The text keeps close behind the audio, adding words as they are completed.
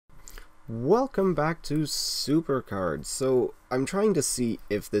Welcome back to Supercard. So I'm trying to see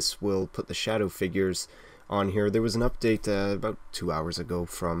if this will put the shadow figures on here. There was an update about 2 hours ago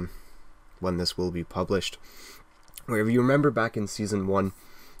from when this will be published, where if you remember back in Season 1,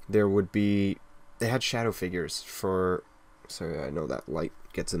 they had shadow figures for, sorry, I know that light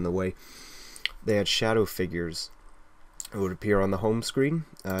gets in the way. They had shadow figures that would appear on the home screen.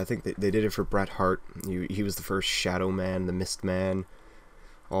 I think they did it for Bret Hart. He was the first Shadow Man, the Mist Man,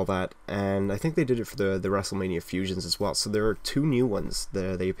 all that, and I think they did it for the WrestleMania fusions as well. So there are two new ones.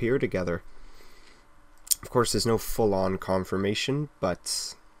 They appear together. Of course, there's no full-on confirmation,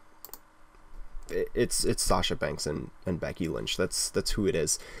 but it's Sasha Banks and Becky Lynch. That's who it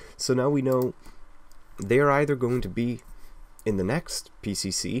is. So now we know they are either going to be in the next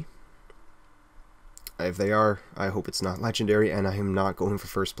PCC. If they are, I hope it's not legendary, and I am not going for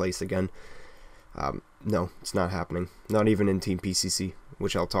first place again. No, it's not happening. Not even in Team PCC,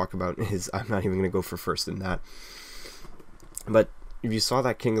 which I'll talk about. I'm not even going to go for first in that. But if you saw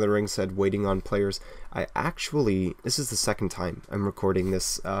that King of the Ring said waiting on players, this is the second time I'm recording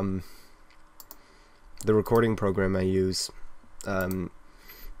this. The recording program I use,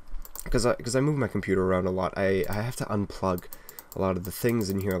 because I move my computer around a lot, I have to unplug a lot of the things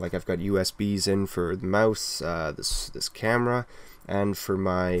in here. Like I've got USBs in for the mouse, this camera, and for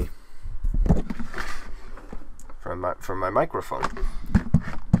my microphone.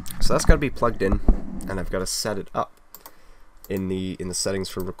 So that's got to be plugged in, and I've got to set it up in the settings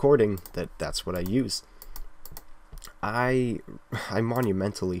for recording. That's what I use. I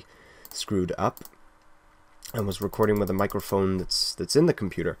monumentally screwed up and was recording with a microphone that's in the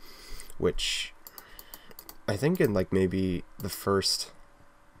computer, which I think in like maybe the first,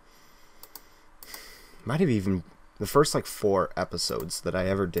 might have even the first like 4 episodes that I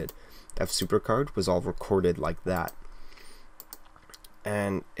ever did of Supercard was all recorded like that.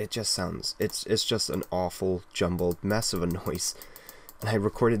 And it just sounds, it's just an awful jumbled mess of a noise. And I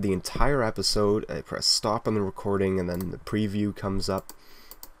recorded the entire episode, I press stop on the recording, and then the preview comes up,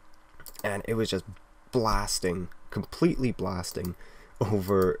 and it was just blasting, completely blasting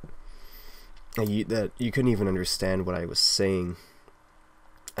over that you couldn't even understand what I was saying.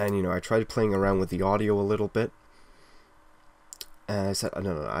 And I tried playing around with the audio a little bit, and I said,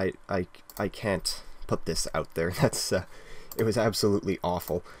 no, I can't put this out there. It was absolutely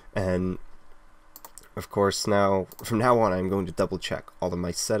awful. And of course, from now on, I'm going to double check all of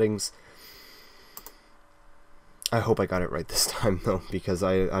my settings. I hope I got it right this time, though, because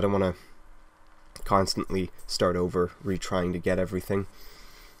I don't want to constantly start over, retrying to get everything.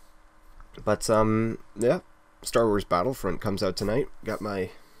 But yeah, Star Wars Battlefront comes out tonight. Got my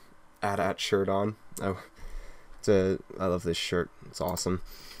AT-AT shirt on. I love this shirt. It's awesome.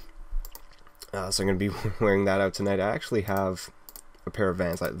 So I'm going to be wearing that out tonight. I actually have a pair of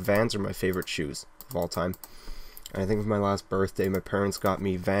Vans. Vans are my favorite shoes of all time. And I think for my last birthday, my parents got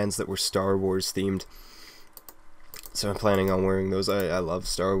me Vans that were Star Wars themed. So I'm planning on wearing those. I love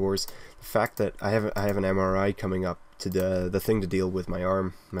Star Wars. The fact that I have an MRI coming up to the thing to deal with my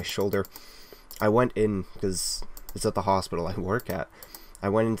arm, my shoulder. I went in, because it's at the hospital I work at. I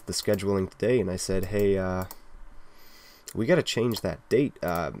went into the scheduling today and I said, hey, we got to change that date.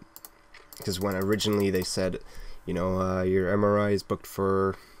 Because when originally they said, your MRI is booked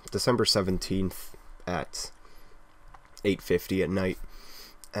for December 17th at 8:50 at night.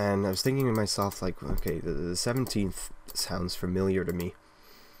 And I was thinking to myself, like, okay, the 17th sounds familiar to me.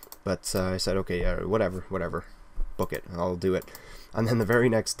 But I said, okay, yeah, whatever, book it, I'll do it. And then the very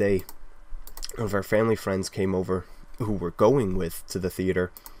next day, one of our family friends came over who we're going with to the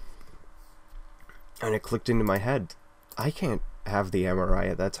theater. And it clicked into my head, I can't have the MRI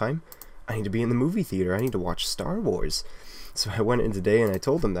at that time. I need to be in the movie theater. I need to watch Star Wars. So I went in today and I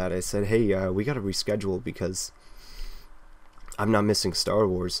told them that. I said, hey, we got to reschedule because I'm not missing Star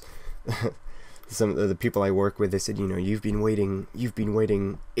Wars. Some of the people I work with, they said, you've been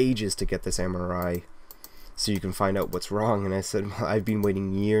waiting ages to get this MRI so you can find out what's wrong. And I said, well, I've been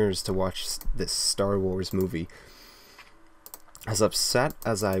waiting years to watch this Star Wars movie. As upset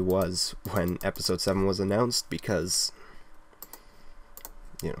as I was when Episode 7 was announced, because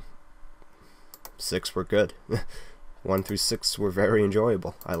 6 were good. 1 through 6 were very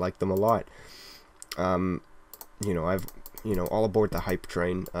enjoyable. I liked them a lot. I've all aboard the hype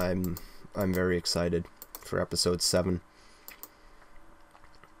train. I'm very excited for Episode 7.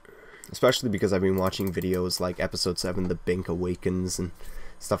 Especially because I've been watching videos like Episode 7, The Bink Awakens, and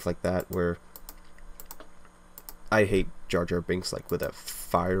stuff like that, where I hate Jar Jar Binks like with a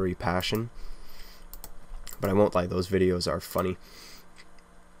fiery passion. But I won't lie, those videos are funny.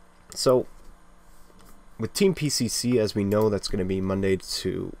 So with Team PCC, as we know, that's going to be Monday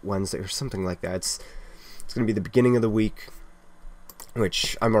to Wednesday or something like that. It's going to be the beginning of the week,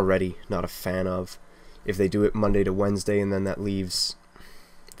 which I'm already not a fan of. If they do it Monday to Wednesday and then that leaves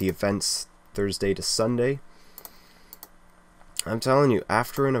the events Thursday to Sunday, I'm telling you,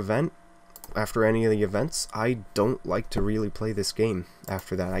 after an event, after any of the events, I don't like to really play this game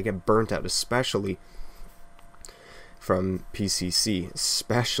after that. I get burnt out, especially from PCC,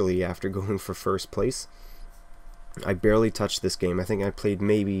 especially after going for first place. I barely touched this game. I think I played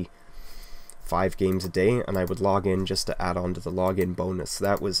maybe 5 games a day, and I would log in just to add on to the login bonus.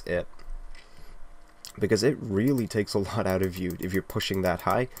 That was it. Because it really takes a lot out of you if you're pushing that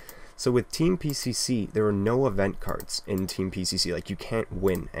high. So with Team PCC, there are no event cards in Team PCC. Like, you can't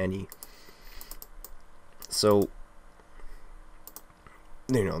win any. So,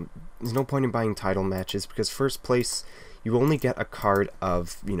 you know, there's no point in buying title matches, because first place, you only get a card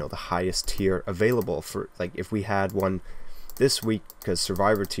of, you know, the highest tier available. For, like, if we had one this week, because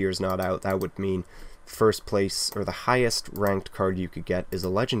Survivor tier is not out, that would mean first place, or the highest ranked card you could get is a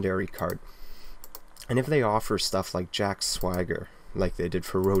legendary card. And if they offer stuff like Jack Swagger, like they did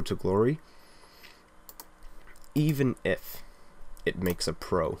for Road to Glory, even if it makes a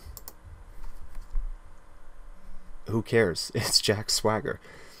pro, who cares? It's Jack Swagger.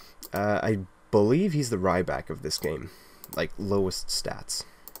 I believe he's the Ryback of this game, like lowest stats,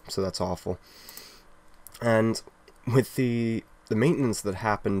 so that's awful. And with the maintenance that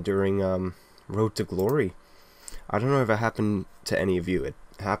happened during Road to Glory, I don't know if it happened to any of you. It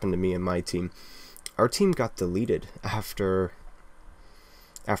happened to me and my team. Our team got deleted after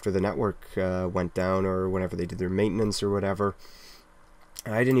the network went down, or whenever they did their maintenance or whatever.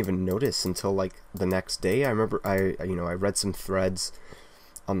 I didn't even notice until like the next day. I remember I read some threads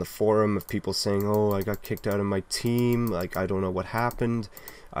on the forum of people saying, "Oh, I got kicked out of my team. Like, I don't know what happened.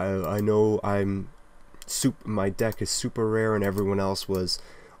 I know my deck is super rare and everyone else was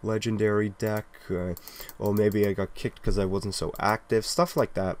legendary deck. Well, maybe I got kicked because I wasn't so active." Stuff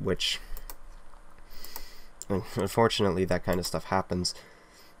like that, which unfortunately that kind of stuff happens.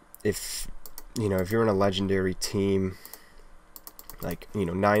 If you're in a legendary team, like,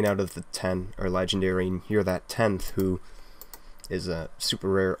 9 out of the 10 are legendary, and you're that 10th who is a super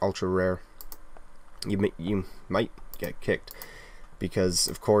rare, ultra rare, you might get kicked, because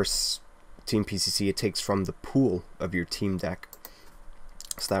of course Team PCC, it takes from the pool of your team deck,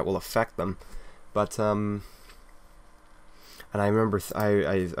 so that will affect them. But and I remember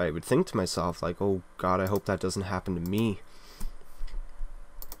I would think to myself, like, oh god, I hope that doesn't happen to me.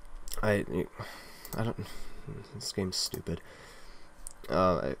 I don't, this game's stupid.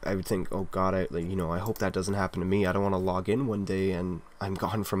 I would think, oh god, I hope that doesn't happen to me. I don't want to log in one day and I'm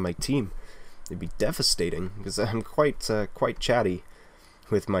gone from my team. It'd be devastating, because I'm quite chatty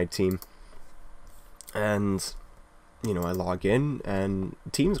with my team. And, I log in and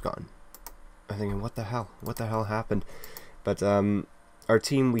the team's gone. I'm thinking, what the hell? What the hell happened? But our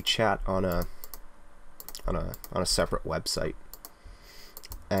team, we chat on a separate website,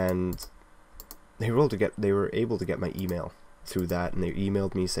 and they were able to get my email through that, and they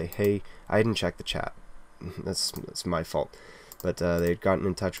emailed me, say, hey, I didn't check the chat. That's my fault. But they'd gotten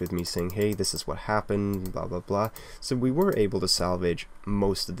in touch with me saying, hey, this is what happened, blah blah blah. So we were able to salvage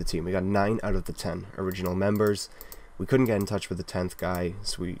most of the team. We got 9 out of the 10 original members. We couldn't get in touch with the 10th guy,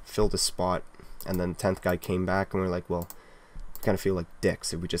 so we filled a spot, and then the 10th guy came back, and we were like, well, we kind of feel like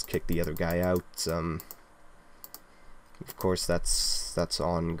dicks if we just kick the other guy out. Of course, that's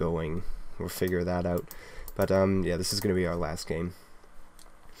ongoing. We'll figure that out. But yeah, this is going to be our last game.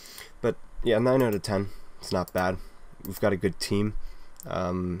 But yeah, 9 out of 10. It's not bad. We've got a good team.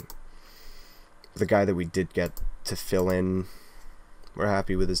 The guy that we did get to fill in, we're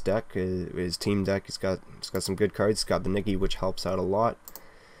happy with his deck, his team deck. He's got some good cards. He's got the Nikki, which helps out a lot,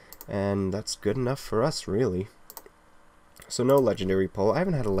 and that's good enough for us, really. So no legendary pull. I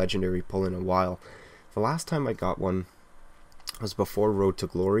haven't had a legendary pull in a while. The last time I got one was before Road to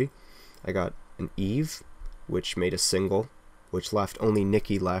Glory. I got an Eve, which made a single, which left only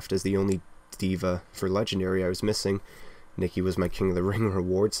Nikki left as the only diva for legendary I was missing. Nikki was my King of the Ring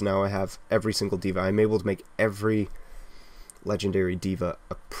reward, so now I have every single diva. I'm able to make every legendary diva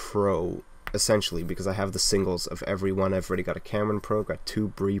a pro, essentially, because I have the singles of everyone. I've already got a Cameron pro, got 2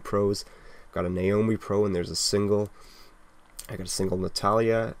 Bree pros, got a Naomi pro, and there's a single. I got a single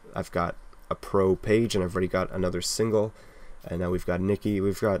Natalia. I've got a pro Paige, and I've already got another single. And now we've got Nikki.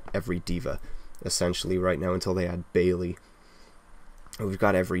 We've got every diva, essentially, right now, until they add Bailey. We've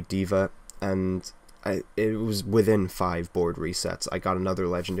got every diva, and it was within 5 board resets. I got another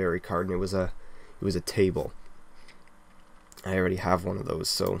legendary card, and it was a table. I already have one of those,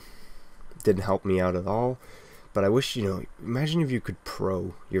 so didn't help me out at all. But I wish, you know, imagine if you could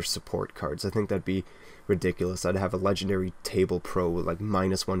pro your support cards. I think that'd be ridiculous. I'd have a legendary table pro with like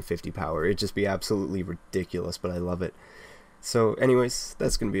minus 150 power. It'd just be absolutely ridiculous, but I love it. So anyways,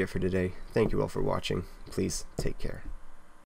 that's going to be it for today. Thank you all for watching. Please take care.